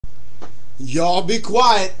Y'all be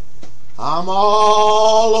quiet. I'm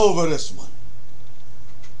all over this one.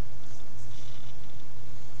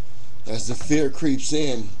 As the fear creeps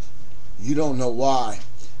in, you don't know why.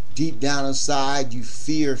 Deep down inside, you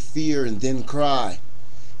fear, and then cry.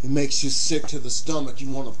 It makes you sick to the stomach. You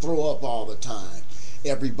want to throw up all the time.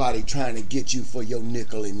 Everybody trying to get you for your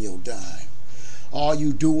nickel and your dime. All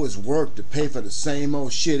you do is work to pay for the same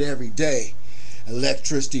old shit every day.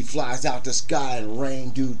 Electricity flies out the sky and rain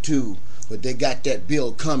do too. But they got that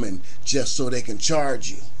bill coming just so they can charge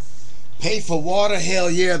you. Pay for water? Hell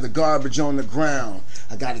yeah, the garbage on the ground.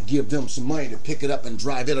 I gotta give them some money to pick it up and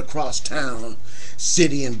drive it across town.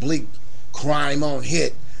 City and bleak, crime on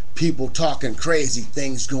hit. People talking crazy,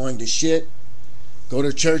 things going to shit. Go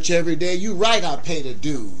to church every day? You right, I pay the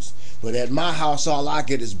dues. But at my house, all I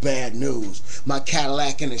get is bad news. My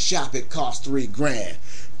Cadillac in the shop, it cost $3 grand.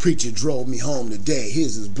 Preacher drove me home today.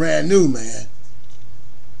 His is brand new, man.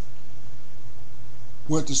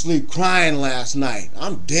 Went to sleep crying last night.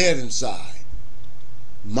 I'm dead inside.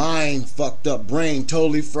 Mind fucked up, brain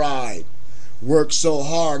totally fried. Worked so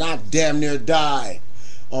hard, I damn near died.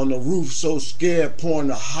 On the roof so scared, pouring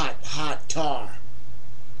the hot tar.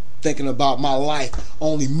 Thinking about my life,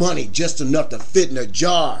 only money just enough to fit in a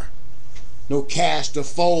jar. No cash to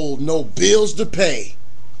fold, no bills to pay.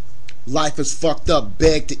 Life is fucked up,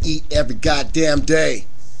 beg to eat every goddamn day.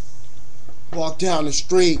 Walk down the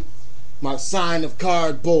street, my sign of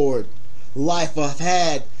cardboard. Life I've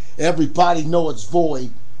had, everybody know it's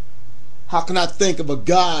void. How can I think of a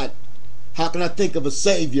God? How can I think of a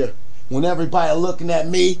Savior when everybody looking at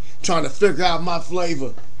me trying to figure out my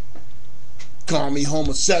flavor? Call me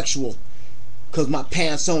homosexual cause my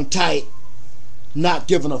pants on tight. Not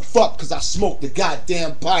giving a fuck cause I smoke the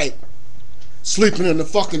goddamn pipe. Sleeping in the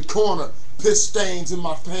fucking corner, piss stains in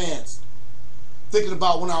my pants. Thinking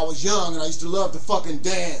about when I was young and I used to love to fucking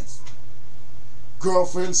dance.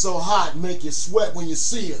 Girlfriend so hot, make you sweat when you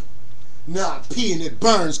see her. Now I pee and it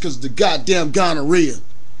burns cause of the goddamn gonorrhea.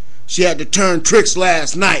 She had to turn tricks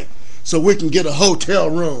last night so we can get a hotel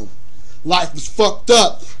room. Life is fucked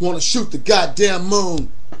up, wanna shoot the goddamn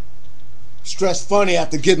moon. Stress funny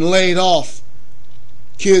after getting laid off.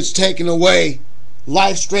 Kids taken away,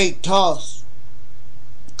 life straight tossed.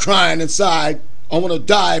 Crying inside, I wanna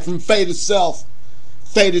die from fate itself.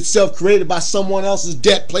 Fate itself created by someone else's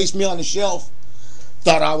debt placed me on the shelf.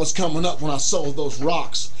 Thought I was coming up when I sold those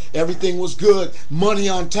rocks. Everything was good, money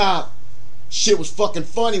on top. Shit was fucking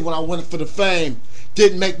funny when I went for the fame.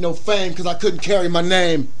 Didn't make no fame cause I couldn't carry my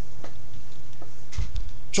name.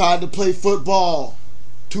 Tried to play football,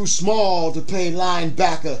 too small to play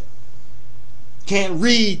linebacker. Can't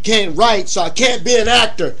read, can't write, so I can't be an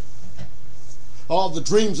actor. All the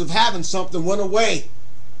dreams of having something went away.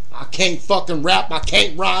 I can't fucking rap, I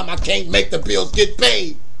can't rhyme, I can't make the bills get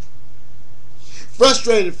paid.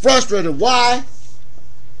 Frustrated, why?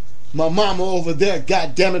 My mama over there,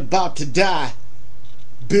 goddammit, about to die.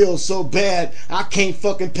 Bills so bad, I can't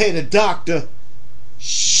fucking pay the doctor.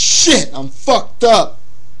 Shit, I'm fucked up.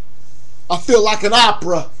 I feel like an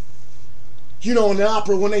opera. You know in the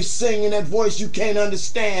opera when they sing in that voice you can't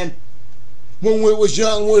understand. When we was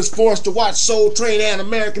young we was forced to watch Soul Train and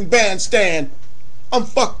American Bandstand. I'm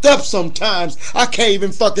fucked up sometimes, I can't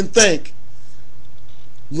even fucking think.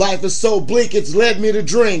 Life is so bleak it's led me to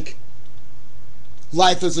drink.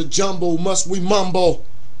 Life is a jumble, must we mumble?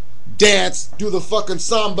 Dance, do the fucking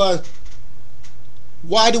samba.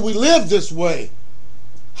 Why do we live this way?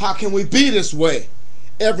 How can we be this way?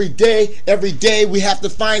 Every day we have to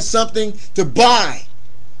find something to buy.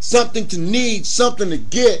 Something to need, something to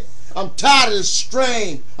get. I'm tired of this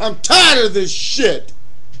strain. I'm tired of this shit.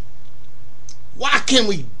 Why can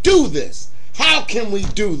we do this? How can we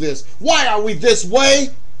do this? Why are we this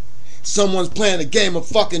way? Someone's playing a game of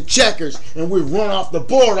fucking checkers and we run off the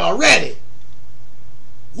board already.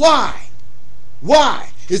 Why? Why?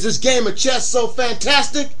 Is this game of chess so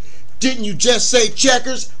fantastic? Didn't you just say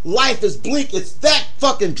checkers? Life is bleak, it's that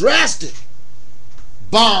fucking drastic.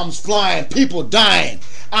 Bombs flying, people dying.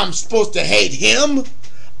 I'm supposed to hate him?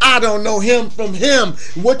 I don't know him from him.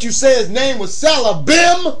 What you say his name was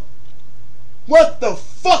Salabim? What the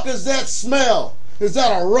fuck is that smell? Is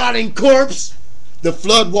that a rotting corpse? The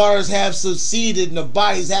floodwaters have subsided and the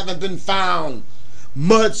bodies haven't been found.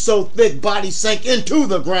 Mud so thick bodies sank into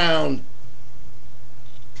the ground.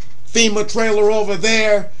 FEMA trailer over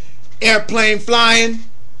there, airplane flying,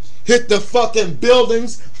 hit the fucking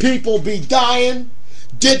buildings, people be dying.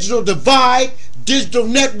 Digital divide, digital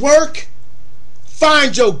network.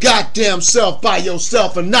 Find your goddamn self by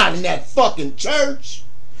yourself and not in that fucking church.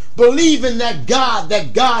 Believe in that God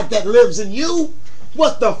that lives in you.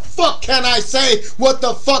 What the fuck can I say? What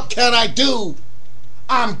the fuck can I do?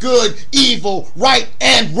 I'm good, evil, right,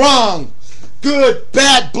 and wrong. Good,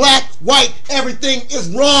 bad, black, white, everything is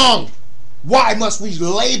wrong. Why must we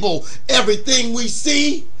label everything we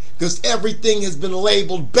see? Because everything has been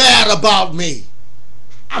labeled bad about me.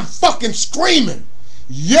 I'm fucking screaming,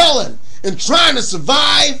 yelling, and trying to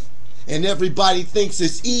survive. And everybody thinks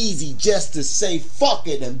it's easy just to say fuck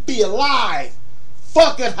it and be alive.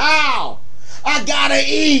 Fuck it how? I gotta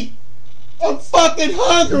eat. I'm fucking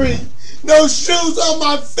hungry. No shoes on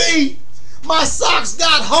my feet. My socks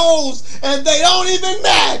got holes and they don't even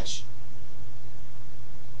match.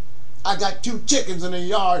 I got 2 chickens in the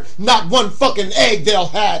yard. Not one fucking egg they'll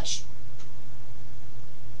hatch.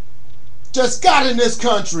 Just got in this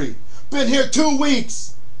country. Been here 2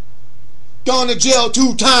 weeks. Gone to jail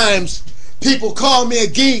 2 times. People call me a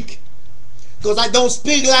geek because I don't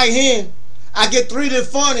speak like him. I get treated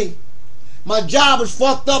funny. My job is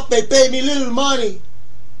fucked up. They pay me little money.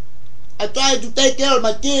 I try to take care of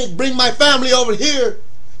my kids, bring my family over here.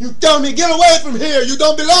 You tell me, get away from here. You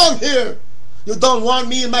don't belong here. You don't want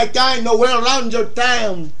me and my kind nowhere around your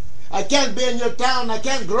town. I can't be in your town. I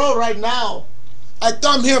can't grow right now. I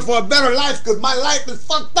come here for a better life because my life is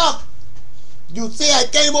fucked up. You see, I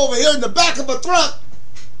came over here in the back of a truck.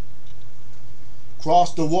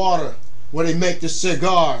 Crossed the water where they make the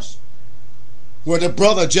cigars. Where the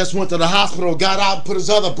brother just went to the hospital, got out and put his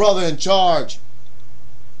other brother in charge.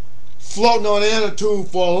 Floating on the inner tube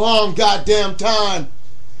for a long goddamn time.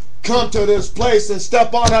 Come to this place and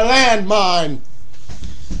step on a landmine.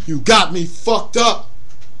 You got me fucked up.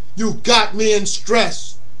 You got me in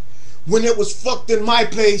stress. When it was fucked in my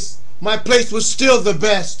place was still the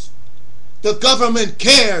best. The government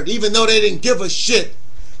cared even though they didn't give a shit.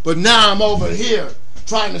 But now I'm over here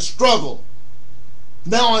trying to struggle.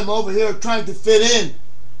 Now I'm over here trying to fit in.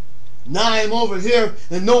 Now I'm over here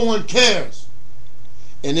and no one cares.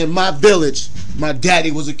 And in my village, my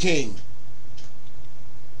daddy was a king.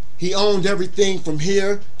 He owned everything from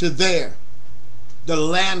here to there. The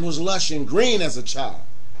land was lush and green as a child.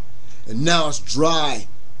 And now it's dry,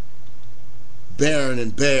 barren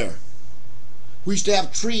and bare. We used to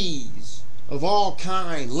have trees of all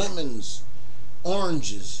kinds, lemons,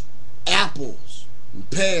 oranges, apples, and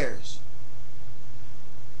pears.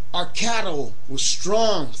 Our cattle was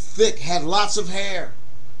strong, thick, had lots of hair.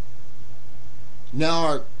 Now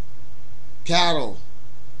our cattle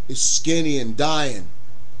is skinny and dying.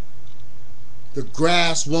 The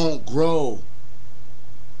grass won't grow.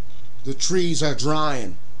 The trees are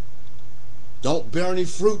drying. Don't bear any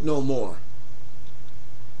fruit no more.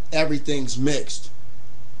 Everything's mixed.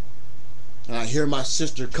 And I hear my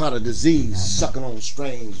sister caught a disease sucking on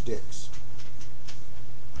strange dicks.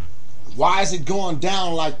 Why is it going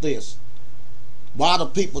down like this? Why do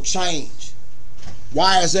people change?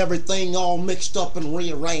 Why is everything all mixed up and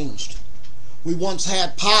rearranged? We once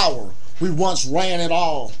had power. We once ran it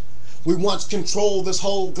all. We once controlled this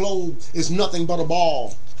whole globe. It's nothing but a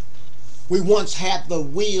ball. We once had the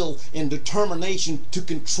will and determination to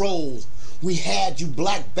control. We had you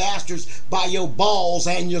black bastards by your balls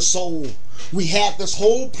and your soul. We had this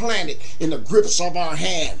whole planet in the grips of our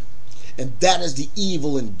hand. And that is the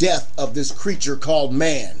evil and death of this creature called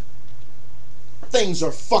man. Things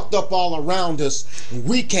are fucked up all around us, and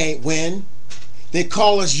we can't win. They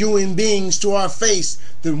call us human beings to our face.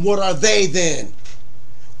 Then what are they then?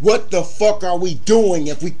 What the fuck are we doing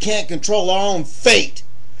if we can't control our own fate?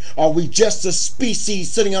 Are we just a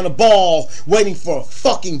species sitting on a ball waiting for a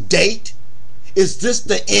fucking date? Is this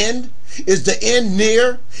the end? Is the end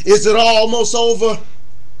near? Is it almost over?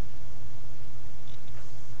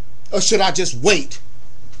 Or should I just wait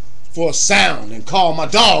for a sound and call my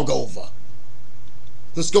dog over?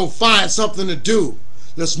 Let's go find something to do.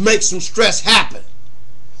 Let's make some stress happen.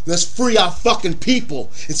 Let's free our fucking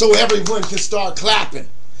people and so everyone can start clapping.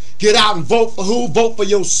 Get out and vote for who? Vote for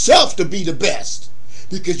yourself to be the best.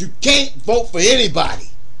 Because you can't vote for anybody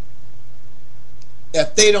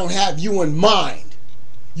if they don't have you in mind.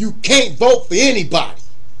 You can't vote for anybody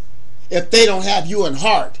if they don't have you in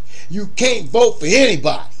heart. You can't vote for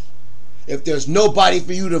anybody if there's nobody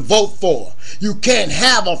for you to vote for. You can't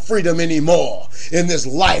have a freedom anymore in this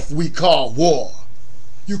life we call war.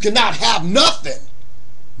 You cannot have nothing.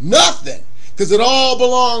 Nothing. Because it all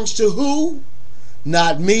belongs to who?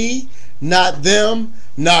 Not me, not them,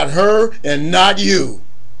 not her, and not you.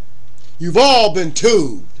 You've all been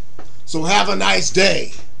tubed. So have a nice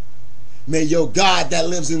day. May your God that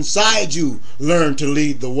lives inside you learn to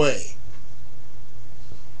lead the way.